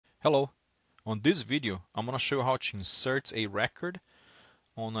Hello, on this video I'm going to show you how to insert a record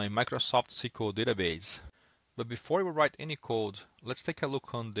on a Microsoft SQL database. But before we write any code, let's take a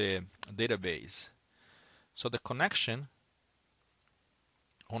look on the database. So the connection,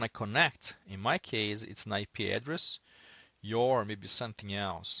 when I connect, in my case it's an IP address, your maybe something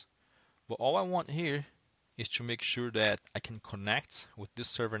else. But all I want here is to make sure that I can connect with this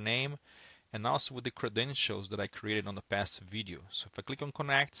server name and also with the credentials that I created on the past video. So if I click on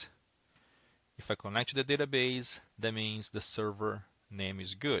connect, if I connect to the database, that means the server name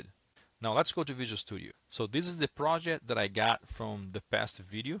is good. Now let's go to Visual Studio. So this is the project that I got from the past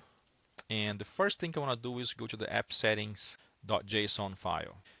video. And the first thing I want to do is go to the app settings.json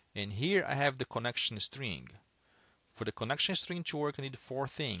file. And here I have the connection string. For the connection string to work, I need four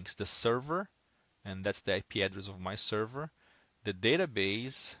things. The server, and that's the IP address of my server. The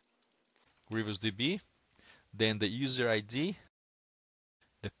database, GrievousDB. Then the user ID.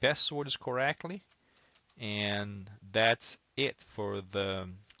 The password is correctly. And that's it for the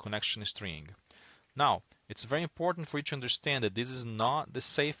connection string. Now, it's very important for you to understand that this is not the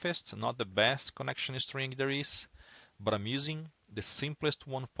safest, not the best connection string there is, but I'm using the simplest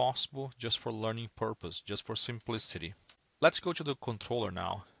one possible just for learning purpose, just for simplicity. Let's go to the controller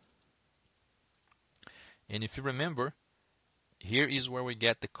now. And if you remember, here is where we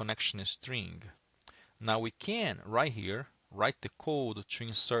get the connection string. Now we can, right here, write the code to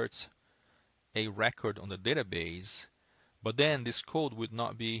insert a record on the database, but then this code would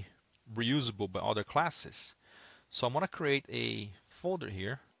not be reusable by other classes. So I'm going to create a folder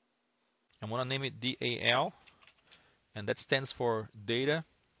here. I'm going to name it DAL, and that stands for Data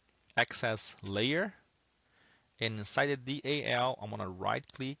Access Layer. And inside the DAL, I'm going to right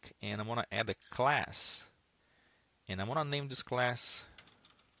click and I'm going to add a class. And I'm going to name this class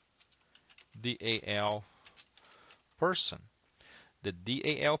DAL Person. The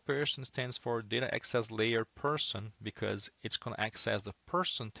DAL person stands for Data Access Layer Person because it's going to access the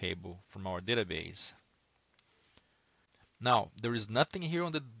person table from our database. Now, there is nothing here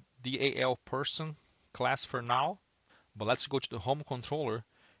on the DAL person class for now, but let's go to the home controller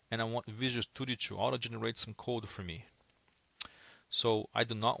and I want Visual Studio to auto-generate some code for me. So I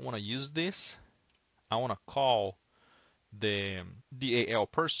do not want to use this. I want to call the DAL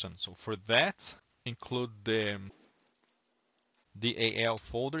person. So for that, include the DAL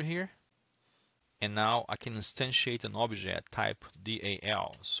folder here. And now I can instantiate an object type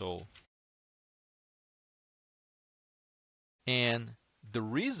DAL. And the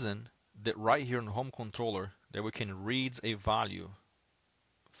reason that right here in the home controller that we can read a value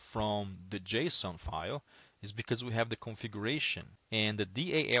from the JSON file is because we have the configuration, and the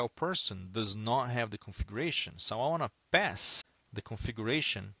DAL person does not have the configuration. So I want to pass the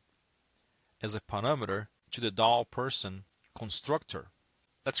configuration as a parameter to the DAL person constructor.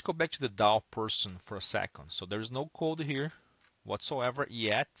 Let's go back to the DAL person for a second. So there's no code here whatsoever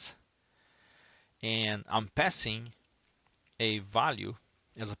yet, and I'm passing a value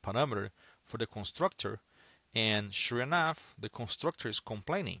as a parameter for the constructor, and sure enough, the constructor is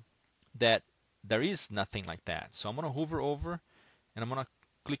complaining that there is nothing like that. So I'm going to hover over and I'm going to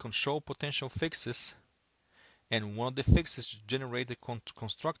click on Show Potential Fixes, and one of the fixes is to generate the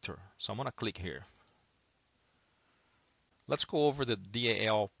constructor. So I'm going to click here. Let's go over the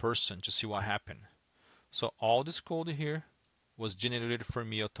DAL person to see what happened. So all this code here was generated for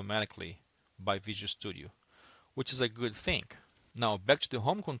me automatically by Visual Studio, which is a good thing. Now back to the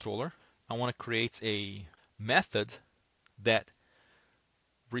home controller, I want to create a method that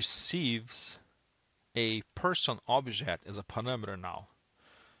receives a person object as a parameter now.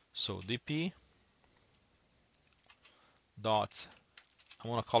 So dp dot, I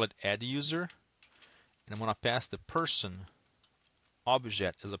want to call it add user, and I'm going to pass the person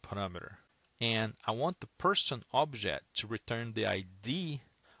object as a parameter. And I want the person object to return the ID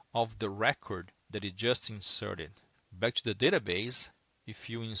of the record that it just inserted. Back to the database, if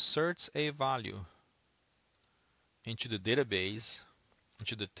you insert a value into the database,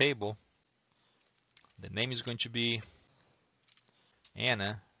 into the table, the name is going to be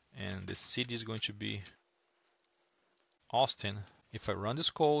Anna, and the city is going to be Austin. If I run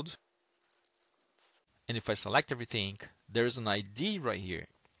this code, and if I select everything, there's an ID right here.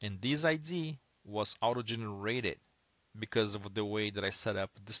 And this ID was auto-generated because of the way that I set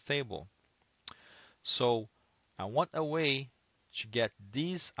up this table. So I want a way to get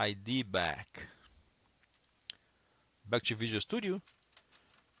this ID back. Back to Visual Studio,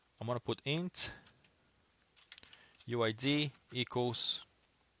 I'm going to put int UID equals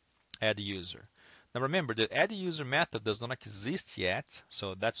add user. Now remember, the add user method does not exist yet,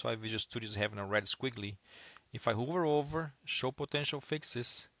 so that's why Visual Studio is having a red squiggly. If I hover over, show potential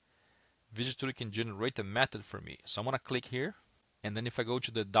fixes, Visual Studio can generate a method for me. So I'm going to click here, and then if I go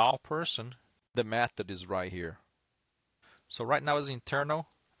to the DAO person, the method is right here. So right now as internal,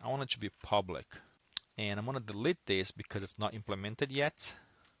 I want it to be public. And I'm going to delete this because it's not implemented yet.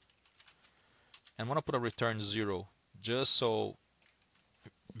 And I'm going to put a return 0 just so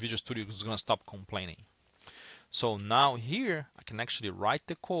Visual Studio is going to stop complaining. So now here I can actually write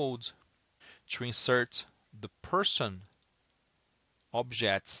the code to insert the person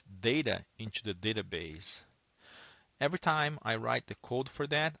object's data into the database. Every time I write the code for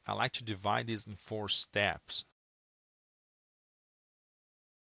that, I like to divide this in 4 steps.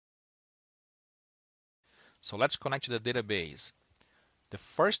 So let's connect to the database. The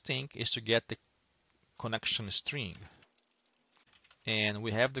first thing is to get the connection string. And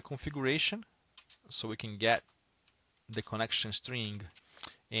we have the configuration, so we can get the connection string.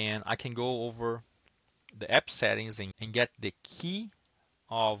 And I can go over the app settings and get the key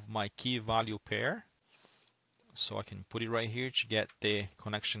of my key value pair. So I can put it right here to get the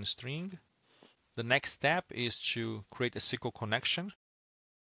connection string. The next step is to create a SQL connection.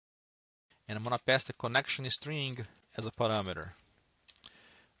 And I'm going to pass the connection string as a parameter.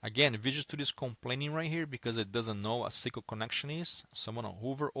 Again, Visual Studio is complaining right here because it doesn't know what SQL connection is. So I'm going to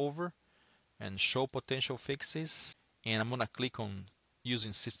hover over and show potential fixes. And I'm going to click on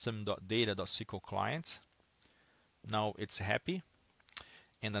using system.data.sql client. Now it's happy.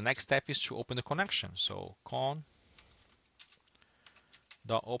 And the next step is to open the connection. So con.open.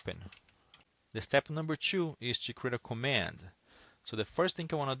 The step number 2 is to create a command. So the first thing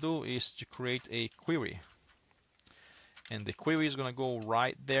I want to do is to create a query. And the query is going to go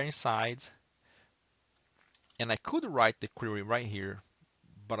right there inside. And I could write the query right here,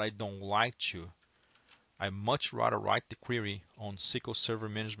 but I don't like to. I much rather write the query on SQL Server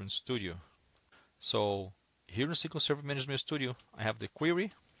Management Studio. So here in SQL Server Management Studio, I have the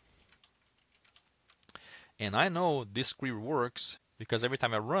query. And I know this query works because every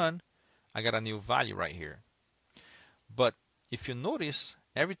time I run, I got a new value right here. But if you notice,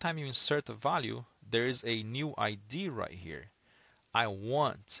 every time you insert a value, there is a new ID right here. I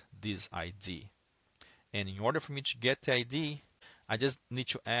want this ID. And in order for me to get the ID, I just need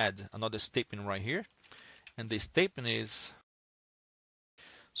to add another statement right here. And the statement is,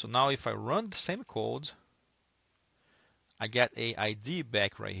 so now if I run the same code, I get a ID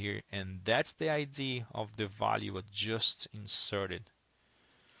back right here. And that's the ID of the value I just inserted.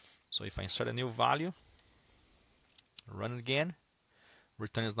 So if I insert a new value, run it again,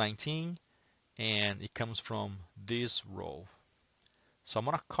 returns 19, and it comes from this row. So I'm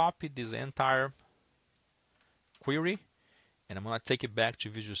going to copy this entire query, and I'm going to take it back to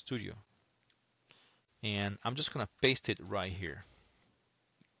Visual Studio. And I'm just going to paste it right here.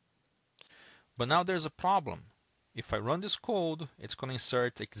 But now there's a problem. If I run this code, it's going to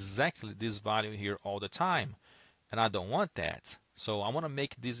insert exactly this value here all the time. And I don't want that. So I want to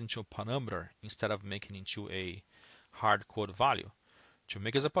make this into a parameter instead of making it into a hard code value. To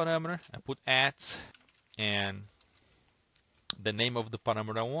make it as a parameter, I put at and the name of the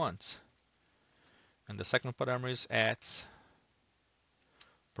parameter I want. And the second parameter is at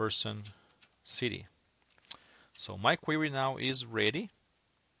person city. So my query now is ready.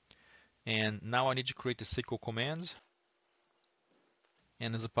 And now I need to create the SQL commands.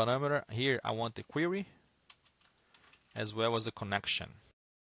 And as a parameter here, I want the query as well as the connection.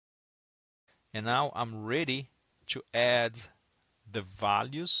 And now I'm ready to add the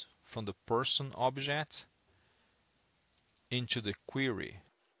values from the person object into the query.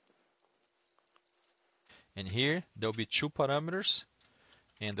 And here there'll be 2 parameters.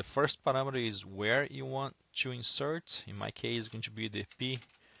 And the first parameter is where you want to insert. In my case, it's going to be the p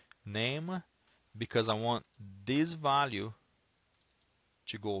name because I want this value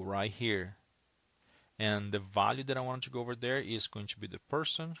to go right here. And the value that I want to go over there is going to be the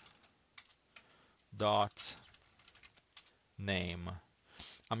person dot name.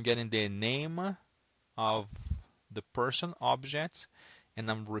 I'm getting the name of the person object and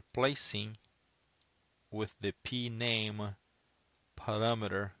I'm replacing with the p name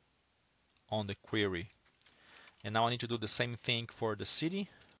parameter on the query. And now I need to do the same thing for the city.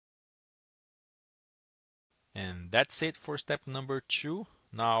 And that's it for step number 2.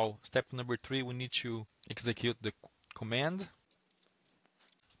 Now step number 3, we need to execute the command.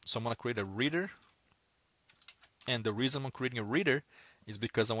 So I'm going to create a reader. And the reason I'm creating a reader is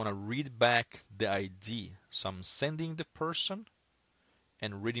because I want to read back the ID. So I'm sending the person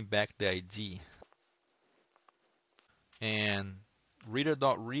and reading back the ID. And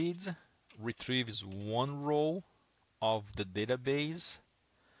reader.reads retrieves 1 row of the database.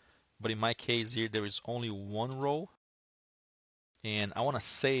 But in my case here, there is only 1 row. And I want to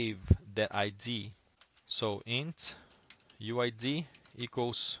save that ID. So int UID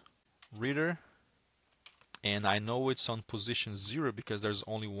equals reader, and I know it's on position 0 because there's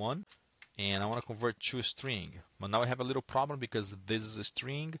only one, and I want to convert to a string. But now I have a little problem because this is a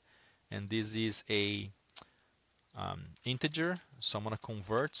string and this is a integer, so I'm going to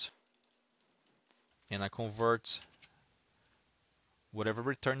convert, and I convert whatever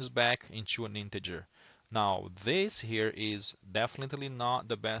returns back into an integer. Now this here is definitely not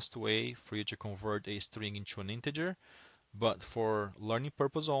the best way for you to convert a string into an integer, but for learning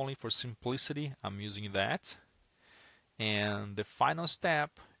purpose only, for simplicity, I'm using that. And the final step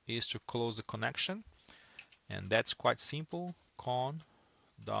is to close the connection, and that's quite simple. Con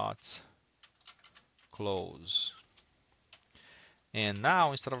dot close. And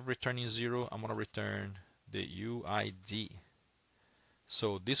now instead of returning 0, I'm going to return the UID.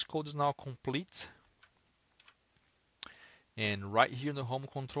 So this code is now complete. And right here in the home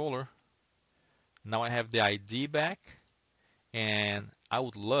controller, now I have the ID back, and I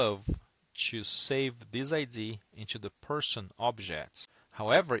would love to save this ID into the person object.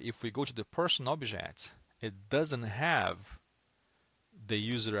 However, if we go to the person object, it doesn't have the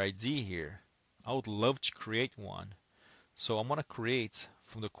user ID here. I would love to create one. So I'm going to create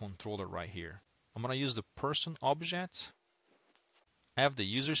from the controller right here. I'm going to use the person object. I have the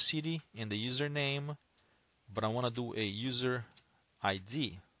user city and the username, but I want to do a user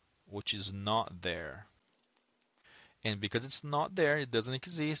ID, which is not there. And because it's not there, it doesn't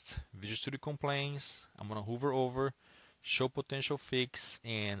exist, Visual Studio complains. I'm going to hover over, show potential fix,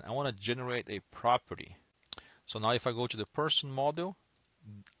 and I want to generate a property. So now if I go to the person model,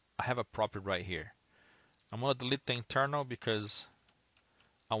 I have a property right here. I'm going to delete the internal because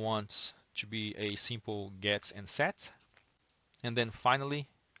I want to be a simple get and set. And then finally,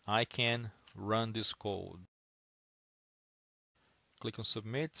 I can run this code. Click on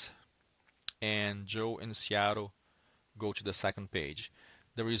submit, and Joe and Seattle go to the second page.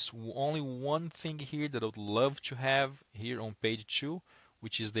 There is only one thing here that I would love to have here on page 2,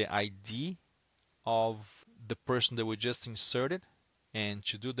 which is the ID of the person that we just inserted. And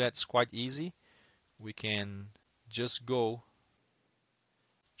to do that, it's quite easy. We can just go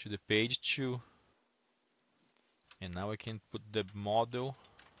to the page 2, and now I can put the model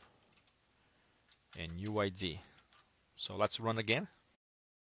and UID. So let's run again.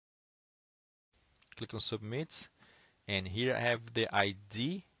 Click on submit, and here I have the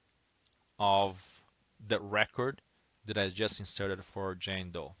ID of the record that I just inserted for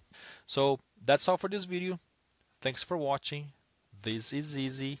Jane Doe. So that's all for this video. Thanks for watching. This is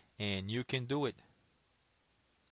easy and you can do it.